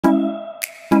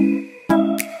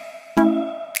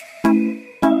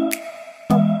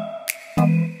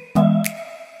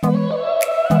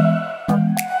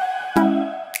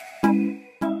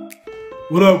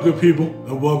What up, good people,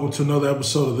 and welcome to another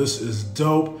episode of This Is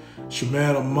Dope. It's your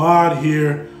man Ahmad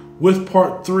here with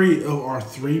part 3 of our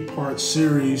 3-part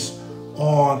series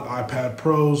on iPad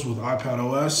Pros with iPad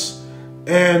OS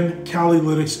and Kali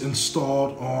Linux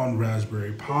installed on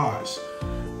Raspberry Pis.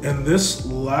 In this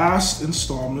last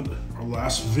installment, or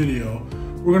last video,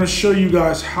 we're going to show you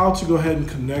guys how to go ahead and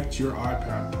connect your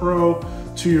iPad Pro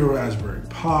to your Raspberry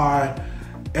Pi,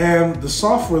 and the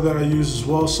software that I use, as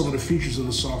well as some of the features of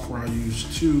the software I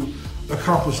use to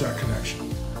accomplish that connection.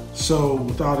 So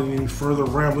without any further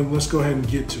rambling, let's go ahead and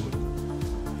get to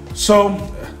it. So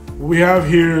what we have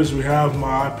here is we have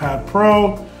my iPad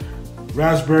Pro,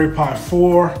 Raspberry Pi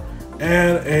 4,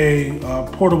 and a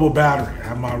portable battery. I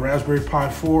have my Raspberry Pi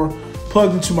 4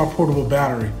 plugged into my portable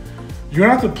battery. You're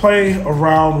gonna have to play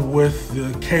around with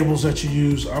the cables that you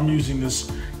use. I'm using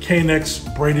this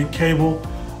Knex braided cable.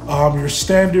 Your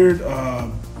standard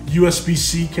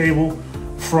USB-C cable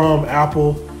from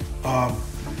Apple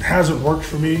hasn't worked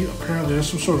for me. Apparently there's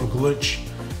some sort of glitch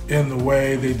in the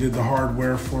way they did the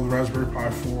hardware for the Raspberry Pi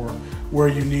 4 where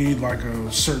you need like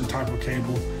a certain type of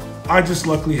cable. I just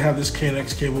luckily have this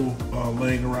Knex cable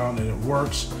laying around and it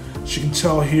works. As you can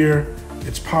tell here,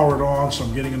 it's powered on, so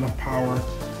I'm getting enough power,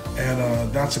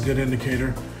 and that's a good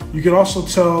indicator. You can also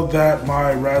tell that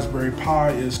my Raspberry Pi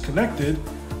is connected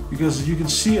because you can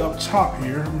see up top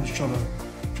here, I'm just trying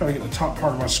to get the top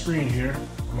part of my screen here,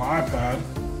 on my iPad.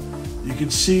 You can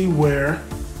see where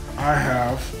I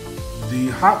have the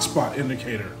hotspot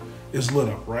indicator is lit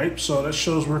up, right? So that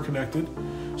shows we're connected.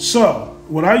 So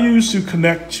what I use to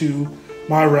connect to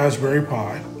my Raspberry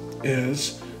Pi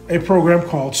is a program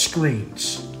called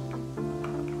Screens.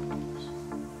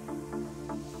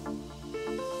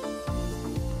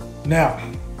 Now,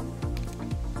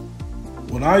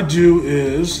 what I do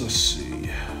is, let's see,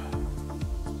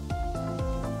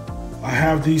 I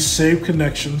have these saved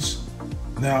connections.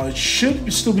 Now it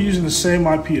should still be using the same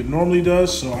IP it normally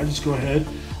does, so I just go ahead,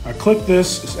 I click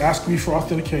this, it's asking me for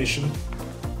authentication.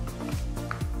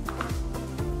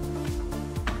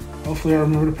 Hopefully I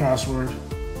remember the password.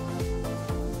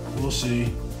 We'll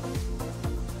see.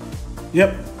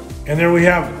 Yep, and there we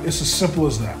have it. It's as simple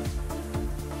as that.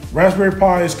 Raspberry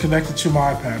Pi is connected to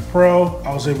my iPad Pro.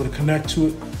 I was able to connect to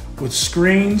it with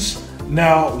Screens.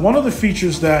 Now, one of the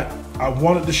features that I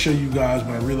wanted to show you guys,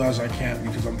 but I realized I can't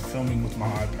because I'm filming with my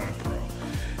iPad Pro,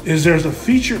 is there's a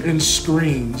feature in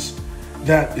Screens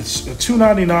that it's a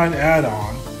 $2.99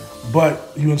 add-on,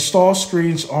 but you install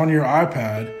Screens on your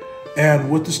iPad, and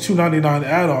with this $2.99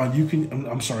 add-on, you can,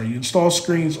 you install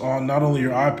Screens on not only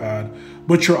your iPad,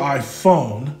 but your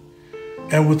iPhone.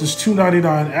 And with this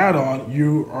 $2.99 add-on,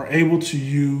 you are able to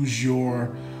use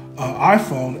your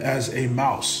iPhone as a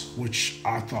mouse, which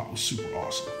I thought was super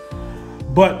awesome.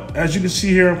 But as you can see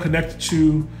here, I'm connected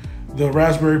to the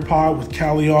Raspberry Pi with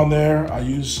Kali on there. I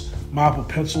use my Apple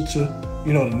Pencil to,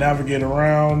 to navigate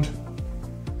around.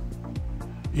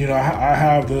 I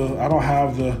don't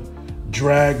have the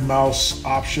drag mouse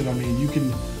option. I mean, you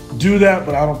can do that,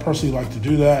 but I don't personally like to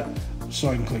do that. So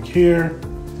I can click here.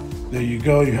 There you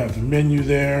go, you have the menu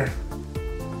there.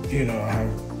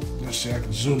 Let's see, I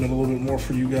can zoom in a little bit more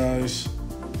for you guys.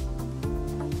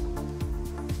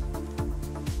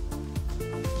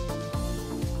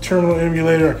 Terminal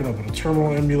emulator, I can open a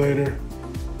terminal emulator.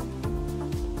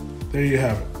 There you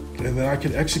have it. And then I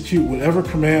can execute whatever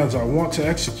commands I want to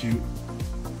execute,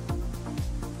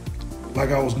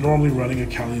 like I was normally running a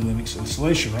Kali Linux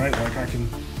installation, right? Like I can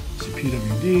see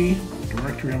pwd,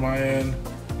 directory min,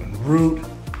 and root,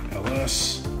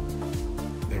 ls.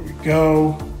 There we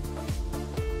go.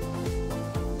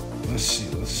 Let's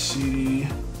see,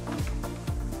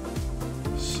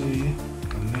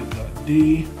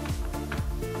 init.d,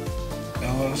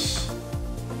 ls.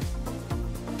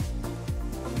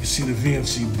 You see the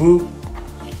VNC boot.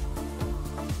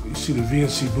 You see the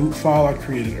VNC boot file I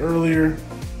created earlier,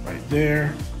 right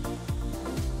there.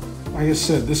 Like I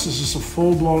said, this is just a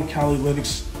full-blown Kali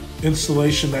Linux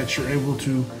installation that you're able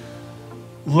to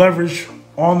leverage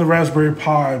on the Raspberry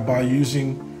Pi by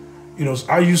using,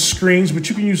 I use Screens, but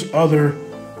you can use other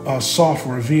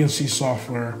software, VNC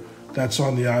software that's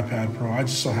on the iPad Pro. I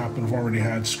just so happen to have already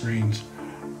had Screens.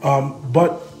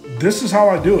 But this is how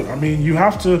I do it. I mean, you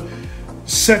have to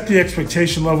set the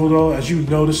expectation level though. As you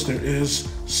notice, there is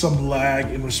some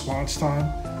lag in response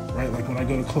time, right? Like when I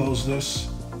go to close this,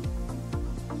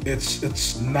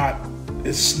 it's not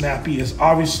as snappy as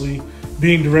obviously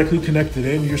being directly connected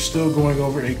in. You're still going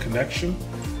over a connection,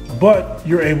 but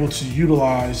you're able to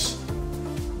utilize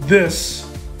this.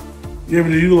 You're able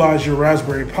to utilize your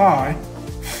Raspberry Pi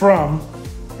from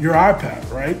your iPad,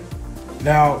 right?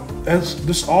 Now,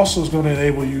 this also is going to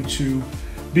enable you to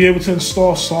be able to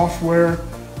install software,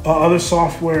 other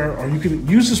software, or you can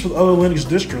use this with other Linux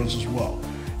distros as well.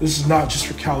 This is not just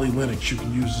for Kali Linux. You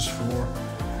can use this for,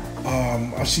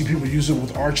 I've seen people use it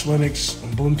with Arch Linux,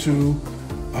 Ubuntu,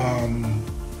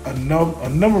 a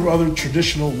number of other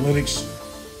traditional Linux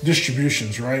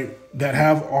distributions, right, that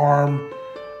have ARM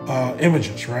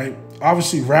images, right?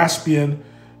 Obviously, Raspbian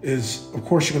is, of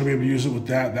course, you're going to be able to use it with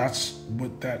that. That's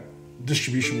what that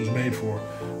distribution was made for.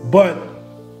 But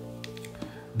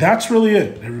that's really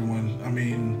it, everyone. I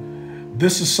mean,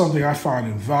 this is something I find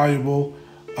invaluable.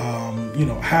 You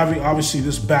know, having obviously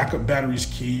this backup battery is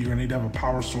key. You're gonna need to have a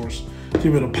power source to be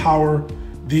able to power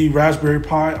the Raspberry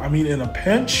Pi. I mean, in a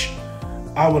pinch,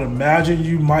 I would imagine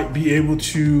you might be able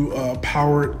to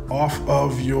power it off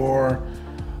of your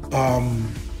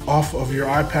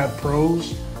iPad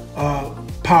Pro's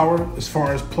power, as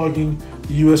far as plugging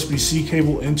the USB-C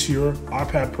cable into your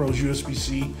iPad Pro's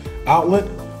USB-C outlet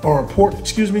or port,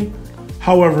 excuse me.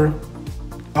 However,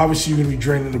 obviously you're gonna be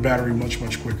draining the battery much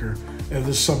quicker. If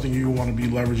this is something you want to be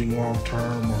leveraging long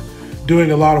term or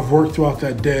doing a lot of work throughout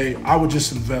that day, I would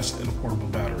just invest in a portable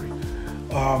battery.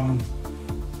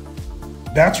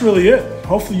 That's really it.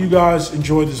 Hopefully you guys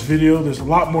enjoyed this video. There's a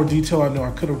lot more detail I know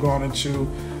I could have gone into,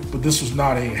 but this was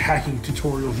not a hacking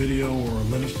tutorial video or a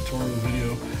Linux tutorial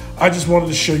video. I just wanted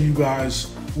to show you guys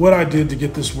what I did to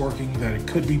get this working, that it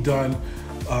could be done.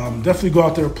 Definitely go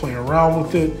out there, play around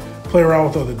with it, play around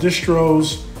with other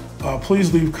distros.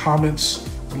 Please leave comments.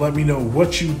 Let me know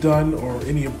what you've done or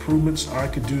any improvements I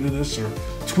could do to this or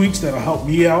tweaks that'll help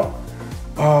me out.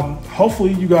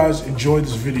 Hopefully you guys enjoyed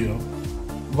this video,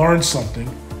 learned something.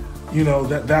 You know,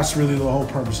 that's really the whole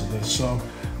purpose of this. So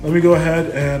let me go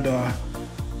ahead and,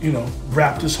 you know,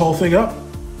 wrap this whole thing up.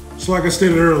 So like I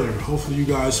stated earlier, hopefully you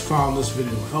guys found this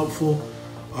video helpful,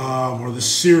 or this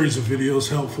series of videos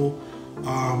helpful.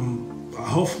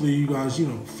 Hopefully you guys, you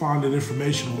know, find it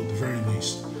informational at the very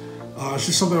least. It's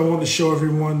just something I wanted to show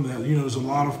everyone that, you know, there's a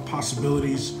lot of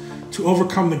possibilities to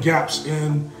overcome the gaps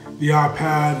in the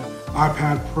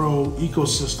iPad Pro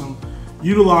ecosystem,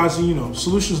 utilizing, you know,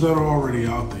 solutions that are already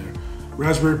out there.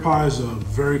 Raspberry Pi is a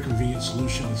very convenient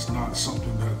solution. It's not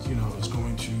something that, you know, is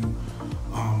going to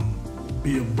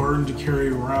be a burden to carry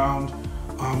around.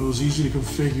 It was easy to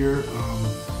configure.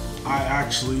 I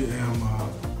actually am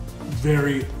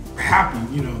very happy,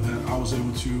 you know, that I was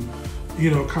able to, you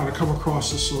know, kind of come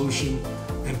across this solution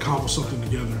and cobble something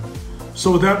together.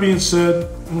 So with that being said,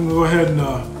 I'm gonna go ahead and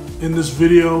end this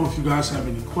video. If you guys have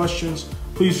any questions,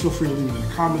 please feel free to leave it in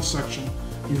the comment section.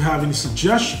 If you have any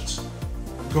suggestions,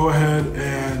 go ahead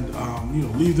and you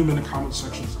know, leave them in the comment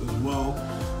sections as well.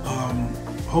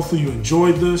 Hopefully you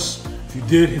enjoyed this. If you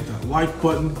did, hit that like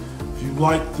button. If you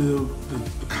like the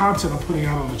content I'm putting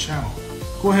out on the channel,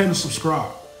 go ahead and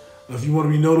subscribe. If you want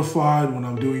to be notified when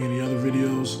I'm doing any other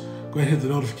videos, go ahead and hit the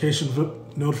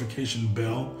notification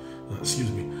bell.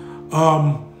 Excuse me.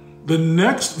 The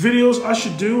next videos I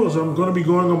should do is I'm going to be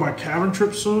going on my cabin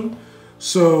trip soon.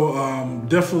 So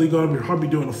definitely going to be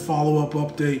doing a follow-up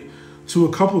update to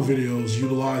a couple of videos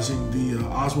utilizing the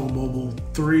Osmo Mobile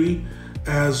 3,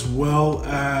 as well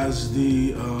as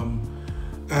the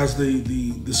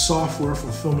software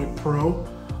from Filmic Pro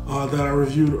that I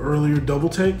reviewed earlier, Double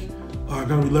Take. I'm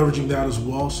going to be leveraging that as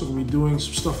well. So I'm going to be doing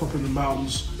some stuff up in the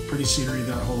mountains, pretty scenery,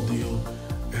 that whole deal.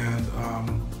 And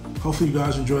hopefully you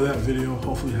guys enjoy that video.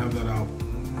 Hopefully have that out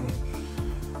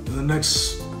in the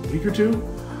next week or two.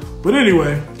 But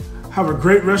anyway, have a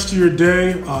great rest of your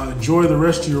day. Enjoy the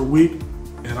rest of your week,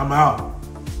 and I'm out.